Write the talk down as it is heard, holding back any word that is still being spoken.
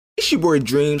It's your boy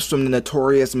Dreams from the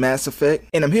notorious Mass Effect,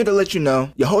 and I'm here to let you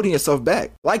know you're holding yourself back.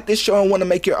 Like this show and want to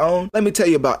make your own? Let me tell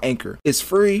you about Anchor. It's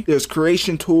free. There's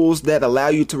creation tools that allow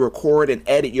you to record and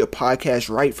edit your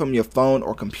podcast right from your phone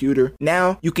or computer.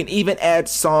 Now, you can even add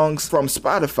songs from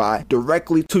Spotify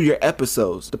directly to your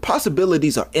episodes. The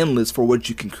possibilities are endless for what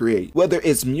you can create. Whether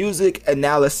it's music,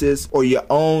 analysis, or your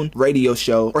own radio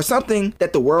show, or something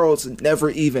that the world's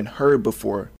never even heard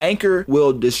before, Anchor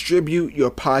will distribute your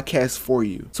podcast for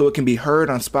you, so it can be heard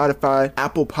on Spotify,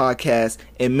 Apple Podcasts,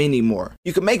 and many more.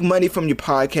 You can make money from your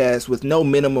podcast with no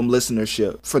minimum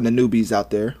listenership for the newbies out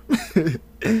there.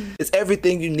 It's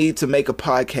everything you need to make a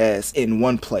podcast in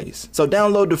one place. So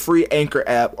download the free Anchor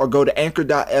app or go to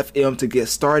anchor.fm to get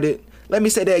started. Let me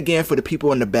say that again for the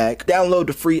people in the back. Download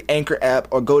the free Anchor app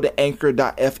or go to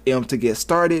anchor.fm to get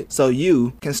started so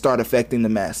you can start affecting the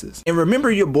masses. And remember,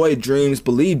 your boy Dreams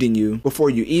believed in you before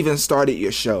you even started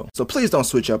your show. So please don't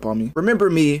switch up on me. Remember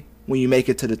me when you make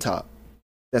it to the top.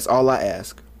 That's all I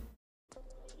ask.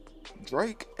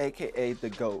 Drake, aka the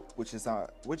GOAT, which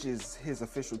is his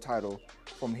official title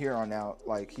from here on out.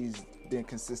 Like, he's been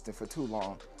consistent for too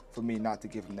long for me not to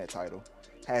give him that title,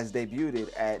 has debuted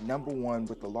at number 1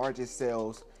 with the largest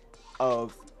sales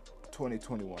of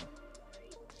 2021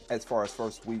 as far as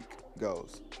first week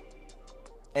goes.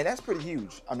 And that's pretty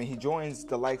huge. I mean, he joins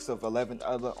the likes of 10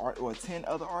 other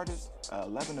artists,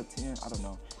 11 or 10, I don't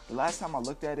know. The last time I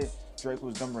looked at it, Drake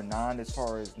was number 9 as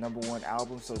far as number 1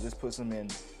 album, so this puts him in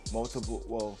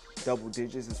double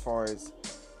digits as far as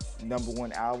number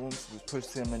 1 albums, which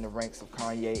puts him in the ranks of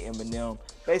Kanye, Eminem.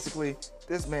 Basically,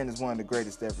 this man is one of the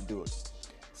greatest to ever do it.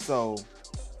 So,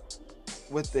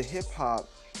 with the hip-hop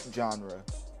genre,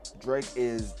 Drake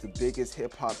is the biggest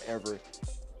hip-hop ever.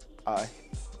 I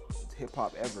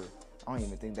don't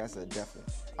even think that's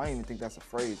a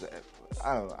phrase.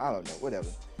 I don't know, whatever.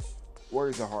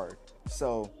 Words are hard.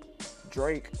 So,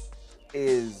 Drake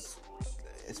is,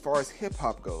 as far as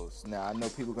hip-hop goes, now I know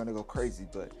people are going to go crazy,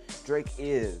 but Drake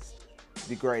is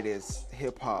the greatest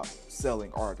hip-hop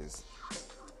selling artist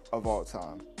of all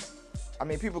time. I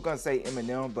mean, people are going to say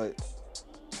Eminem, but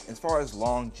as far as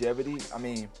longevity, I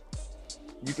mean,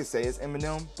 you could say it's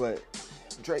Eminem, but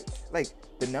Drake, like,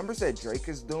 the numbers that Drake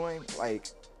is doing, like,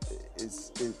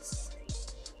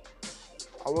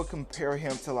 I would compare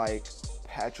him to, like,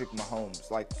 Patrick Mahomes.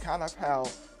 Like, kind of how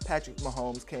Patrick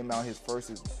Mahomes came out his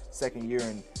second year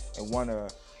and won a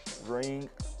ring,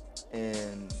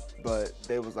 but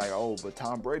they was like, oh, but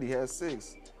Tom Brady has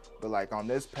 6. But, like, on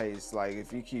this pace, like,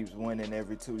 if he keeps winning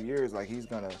every 2 years, like, he's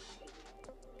gonna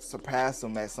surpass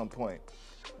him at some point.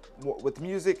 With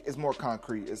music, it's more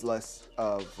concrete. It's less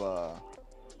of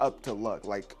up to luck,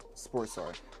 like sports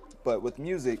are. But with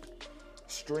music,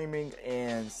 streaming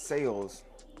and sales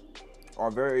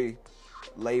are very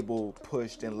label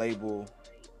pushed and label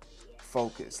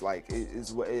focused. Like,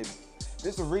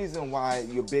 there's a reason why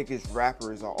your biggest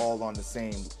rappers are all on the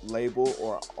same label,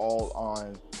 or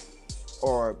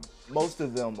most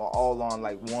of them are all on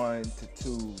like 1 to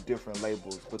 2 different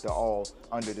labels, but they're all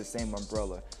under the same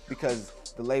umbrella because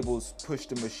the labels push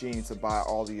the machine to buy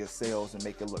all of your sales and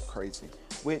make it look crazy,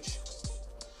 which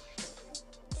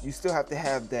you still have to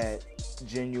have that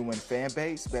genuine fan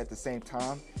base, but at the same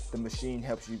time, the machine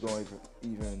helps you go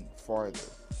even farther,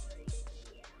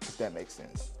 if that makes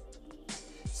sense.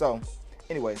 So,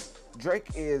 anyways, Drake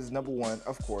is number 1,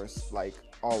 of course, like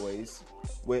always,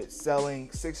 with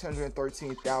selling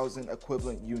 613,000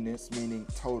 equivalent units, meaning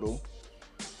total,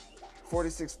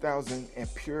 46,000 in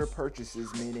pure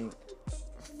purchases, meaning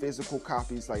physical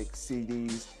copies like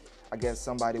CDs. I guess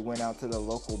somebody went out to the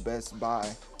local Best Buy.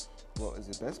 Well, is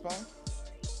it Best Buy?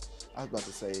 I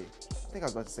think I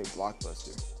was about to say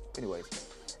Blockbuster. Anyways,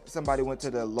 somebody went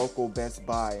to the local Best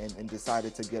Buy and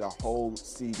decided to get a whole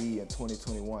CD in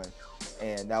 2021,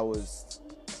 and that was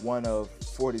one of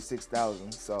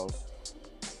 46,000. So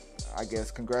I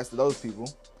guess congrats to those people.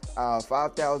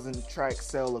 5,000 track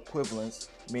sale equivalents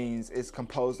means it's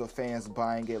composed of fans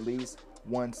buying at least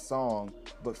 1 song,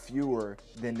 but fewer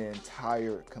than the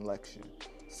entire collection.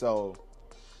 So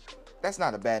that's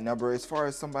not a bad number as far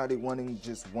as somebody wanting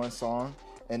just 1 song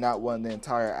and not wanting the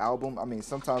entire album. I mean,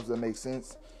 sometimes that makes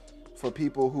sense for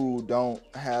people who don't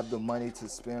have the money to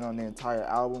spend on the entire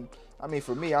album. I mean,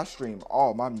 for me, I stream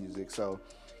all my music, so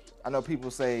I know people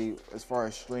say as far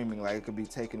as streaming, like, it could be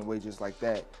taken away just like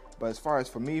that. But as far as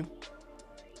for me,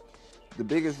 the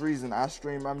biggest reason I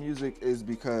stream my music is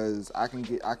because I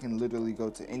can literally go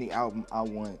to any album I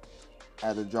want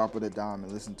at a drop of a dime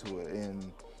and listen to it.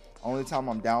 And only time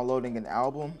I'm downloading an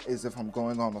album is if I'm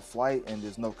going on a flight and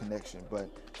there's no connection.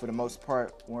 But for the most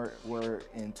part, we're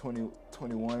in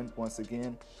 2021 once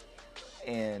again,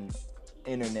 and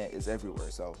internet is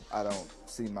everywhere, so I don't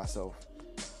see myself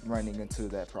running into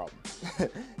that problem.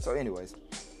 So, anyways,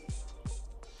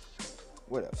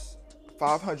 what else?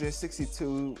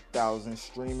 562,000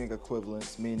 streaming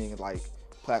equivalents, meaning like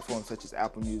platforms such as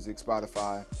Apple Music,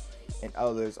 Spotify, and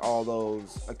others, all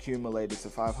those accumulated to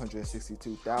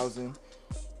 562,000.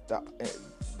 The,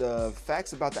 the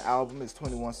facts about the album is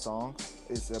 21 songs.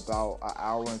 It's about an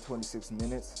hour and 26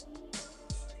 minutes.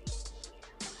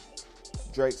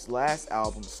 Drake's last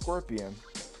album, Scorpion,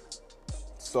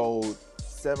 sold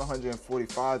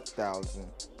 745,000.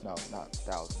 No, not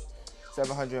thousand.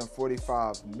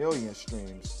 745 million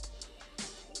streams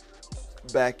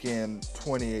back in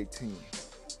 2018.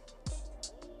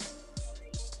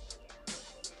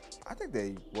 I think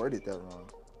they worded that wrong.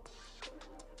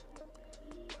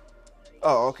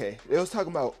 Oh, okay. It was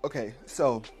talking about, okay,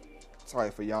 so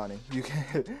sorry for yawning. You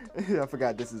can I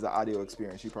forgot this is an audio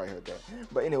experience. You probably heard that.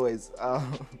 But anyways,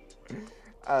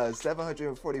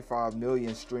 745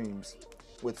 million streams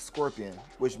with Scorpion,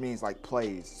 which means like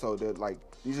plays. So they're like,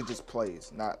 these are just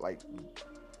plays, not like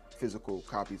physical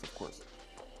copies, of course.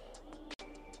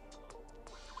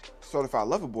 Certified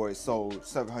Lover Boy sold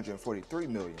 743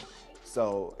 million.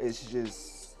 So it's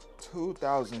just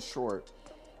 2,000 short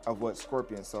of what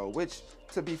Scorpion sold, which,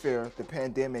 to be fair, the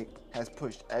pandemic has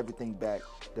pushed everything back.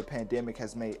 The pandemic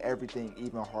has made everything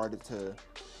even harder to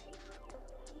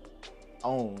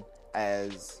own,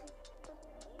 as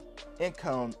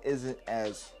income isn't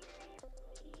as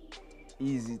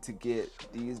easy to get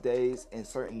these days, and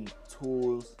certain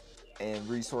tools and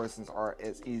resources are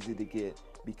as easy to get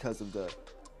because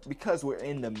we're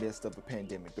in the midst of a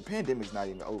pandemic. The pandemic's not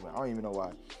even over. I don't even know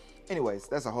why. Anyways,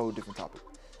 that's a whole different topic.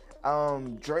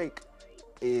 Drake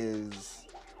is,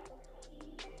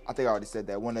 I think I already said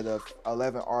that, one of the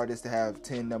 11 artists to have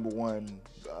 10 number one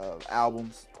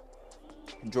albums,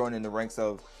 joining the ranks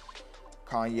of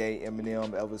Kanye, Eminem,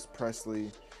 Elvis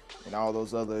Presley, and all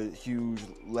those other huge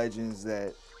legends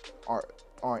that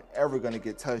aren't ever going to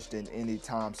get touched in any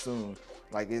time soon.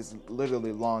 Like, it's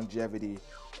literally longevity.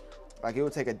 Like, it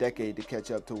would take a decade to catch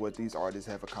up to what these artists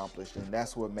have accomplished, and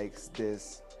that's what makes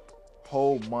this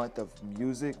whole month of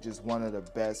music just one of the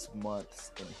best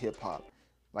months in hip-hop,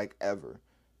 like, ever.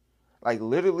 Like,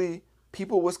 literally,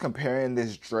 people was comparing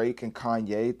this Drake and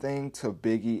Kanye thing to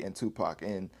Biggie and Tupac,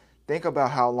 and think about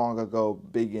how long ago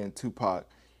Biggie and Tupac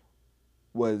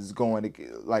was going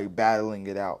to, like, battling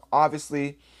it out.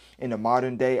 Obviously, in the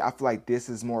modern day, I feel like this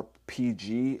is more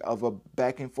PG of a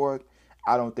back and forth.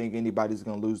 I don't think anybody's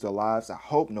going to lose their lives. I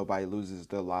hope nobody loses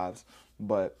their lives.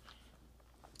 But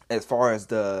as far as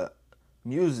the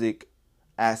music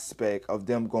aspect of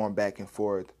them going back and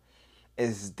forth,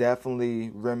 it's definitely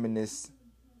reminiscent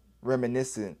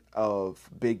of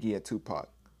Biggie and Tupac.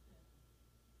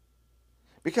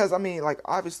 Because, I mean, like,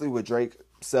 obviously with Drake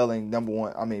selling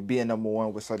being number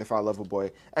one with Certified Lover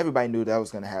Boy, everybody knew that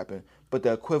was going to happen. But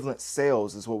the equivalent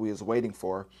sales is what we was waiting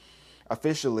for.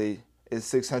 Officially, is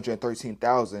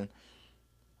 613,000.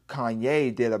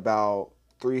 Kanye did about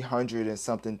 300 and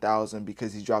something thousand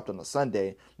because he dropped on a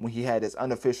Sunday. When he had his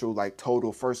unofficial, like,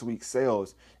 total first week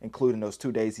sales, including those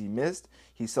 2 days he missed,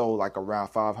 he sold like around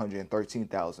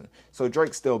 513,000. So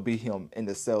Drake still beat him in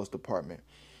the sales department.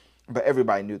 But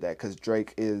everybody knew that because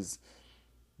Drake is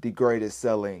the greatest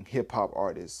selling hip hop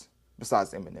artist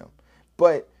besides Eminem.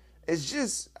 But it's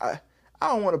just, I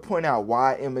don't want to point out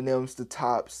why Eminem's the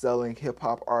top selling hip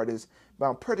hop artist, but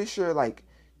I'm pretty sure, like,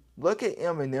 look at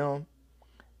Eminem,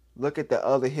 look at the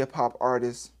other hip hop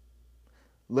artists,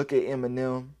 look at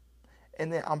Eminem,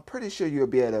 and then I'm pretty sure you'll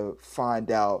be able to find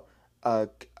out a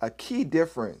key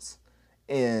difference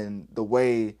in the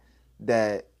way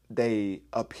that they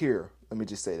appear. Let me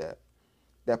just say that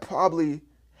probably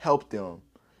helped them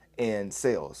in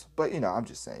sales. But, I'm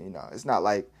just saying, it's not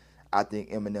like I think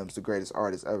Eminem's the greatest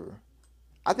artist ever.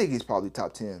 I think he's probably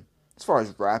top 10 as far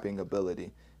as rapping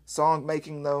ability. Song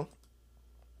making, though,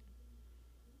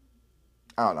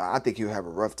 I don't know. I think he'll have a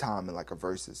rough time in, like, a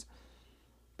verses.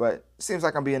 But it seems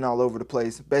like I'm being all over the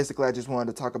place. Basically, I just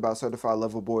wanted to talk about Certified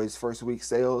Lover Boy's first week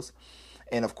sales.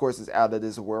 And, of course, it's out of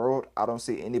this world. I don't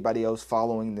see anybody else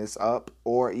following this up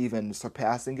or even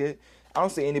surpassing it. I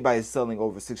don't see anybody selling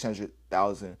over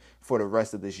 600,000 for the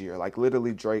rest of this year. Like,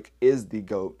 literally, Drake is the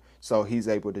GOAT, so he's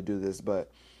able to do this,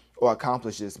 or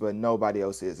accomplish this, but nobody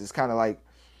else is. It's kind of like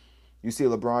you see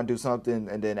LeBron do something,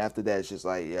 and then after that, it's just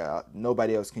like, yeah,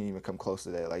 nobody else can even come close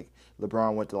to that. Like,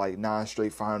 LeBron went to, like, 9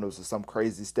 straight finals or some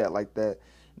crazy stat like that.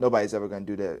 Nobody's ever going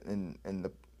to do that in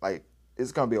the, like,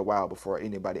 it's going to be a while before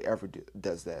anybody ever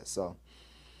does that. So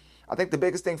I think the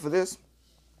biggest thing for this,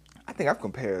 I think I've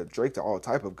compared Drake to all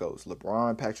type of GOATs.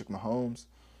 LeBron, Patrick Mahomes.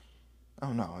 I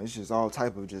don't know. It's just all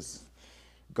type of just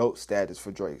GOAT status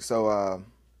for Drake. So, well,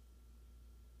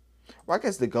 I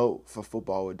guess the GOAT for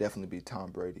football would definitely be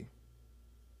Tom Brady.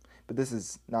 But this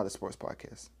is not a sports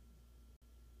podcast.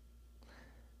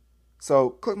 So,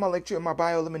 click my link tree in my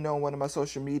bio. Let me know on one of my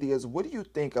social medias. What do you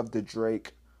think of the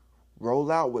Drake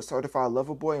rollout with Certified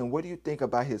Lover Boy? And what do you think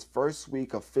about his first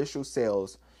week official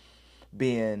sales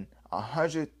being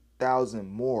 100,000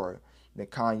 more than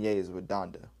Kanye's with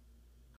Donda?